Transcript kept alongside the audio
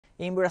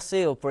In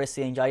Brazil,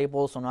 President Jair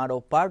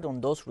Bolsonaro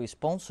pardoned those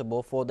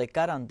responsible for the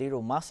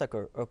Carandiru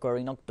Massacre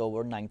occurring in October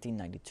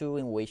 1992,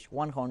 in which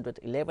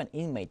 111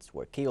 inmates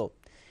were killed.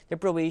 The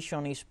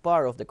provision is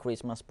part of the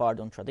Christmas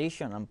pardon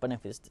tradition and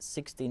benefits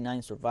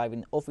 69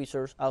 surviving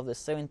officers out of the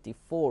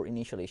 74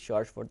 initially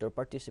charged for their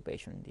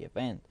participation in the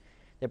event.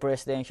 The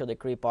presidential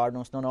decree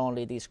pardons not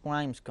only these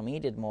crimes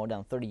committed more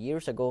than 30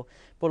 years ago,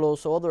 but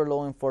also other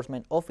law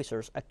enforcement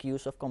officers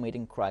accused of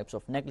committing crimes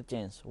of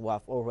negligence who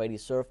have already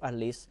served at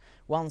least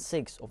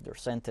 1/6 of their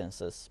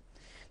sentences.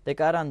 The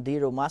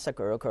Carandiru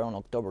Massacre occurred on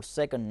October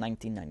 2,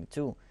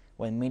 1992,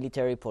 when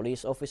military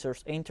police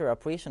officers entered a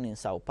prison in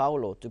Sao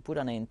Paulo to put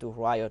an end to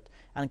riot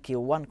and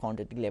kill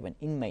 111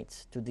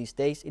 inmates. To these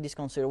days, it is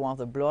considered one of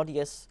the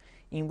bloodiest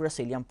in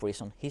Brazilian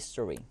prison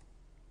history.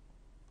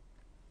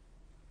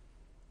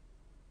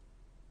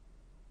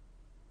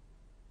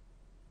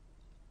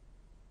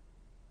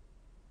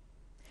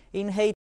 In Haiti,